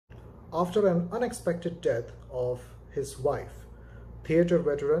After an unexpected death of his wife, theater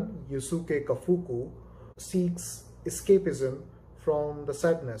veteran Yūsuke Kafuku seeks escapism from the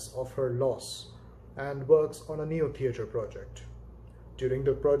sadness of her loss and works on a new theater project. During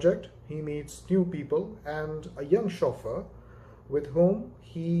the project, he meets new people and a young chauffeur with whom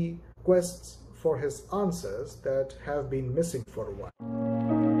he quests for his answers that have been missing for a while.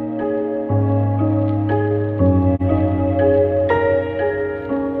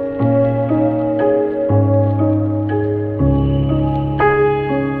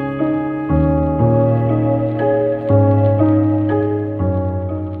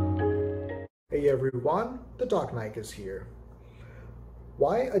 Hey everyone, the Dark Knaik is here.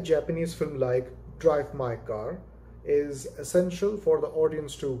 Why a Japanese film like Drive My Car is essential for the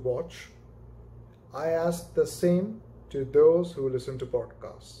audience to watch, I ask the same to those who listen to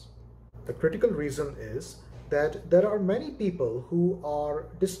podcasts. The critical reason is that there are many people who are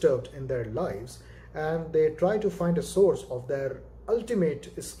disturbed in their lives and they try to find a source of their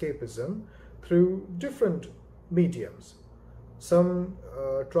ultimate escapism through different mediums. Some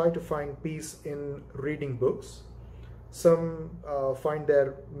try to find peace in reading books. Some find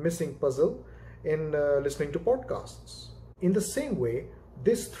their missing puzzle in listening to podcasts. In the same way,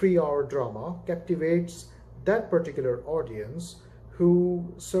 this 3-hour drama captivates that particular audience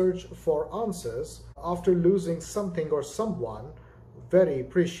who search for answers after losing something or someone very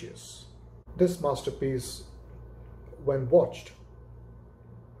precious. This masterpiece, when watched,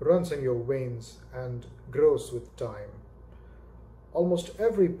 runs in your veins and grows with time. Almost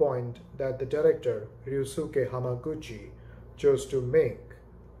every point that the director Ryusuke Hamaguchi chose to make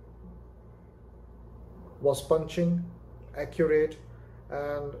was punching, accurate,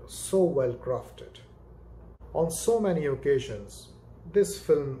 and so well crafted. On so many occasions, this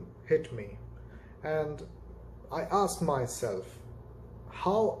film hit me, and I asked myself,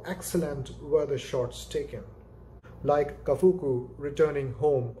 how excellent were the shots taken? Like Kafuku returning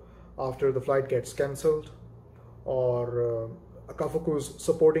home after the flight gets cancelled, or Kafuku's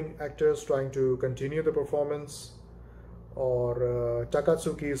supporting actors trying to continue the performance, or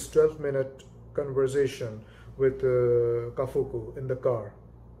Takatsuki's 12-minute conversation with Kafuku in the car,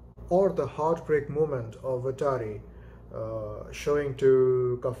 or the heartbreak moment of Atari showing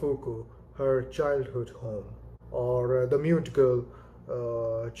to Kafuku her childhood home, or the mute girl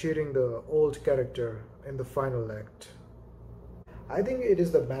cheering the old character in the final act. I think it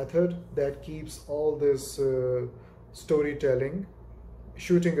is the method that keeps all this storytelling,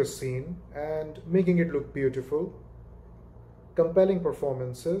 shooting a scene and making it look beautiful, compelling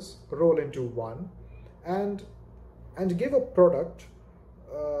performances roll into one, and give a product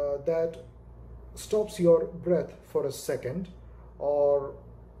that stops your breath for a second or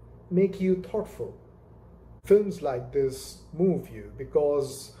make you thoughtful. Films like this move you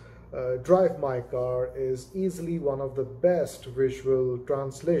because Drive My Car is easily one of the best visual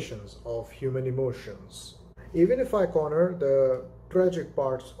translations of human emotions. Even if I corner the tragic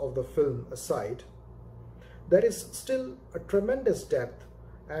parts of the film aside, there is still a tremendous depth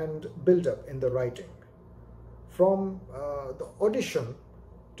and build-up in the writing. From the audition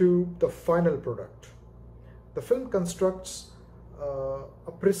to the final product, the film constructs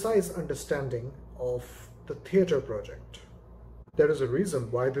a precise understanding of the theater project. There is a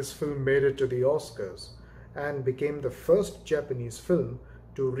reason why this film made it to the Oscars and became the first Japanese film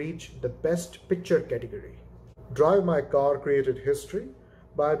to reach the Best Picture category. Drive My Car created history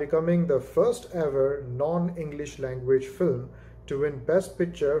by becoming the first ever non-English language film to win Best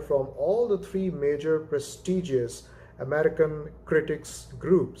Picture from all the 3 major prestigious American critics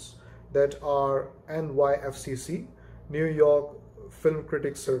groups that are NYFCC, New York Film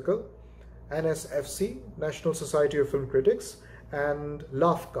Critics Circle, NSFC, National Society of Film Critics, and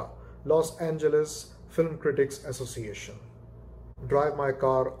LAFCA, Los Angeles Film Critics Association. Drive My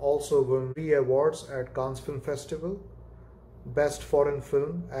Car also won 3 awards at Cannes Film Festival, Best Foreign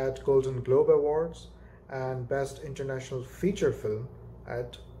Film at Golden Globe Awards, and Best International Feature Film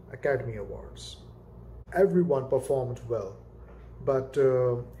at Academy Awards. Everyone performed well, but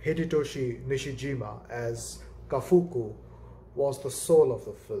Hidetoshi Nishijima as Kafuku was the soul of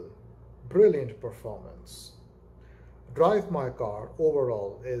the film. Brilliant performance. Drive My Car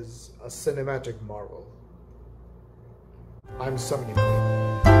overall is a cinematic marvel. I'm Samini.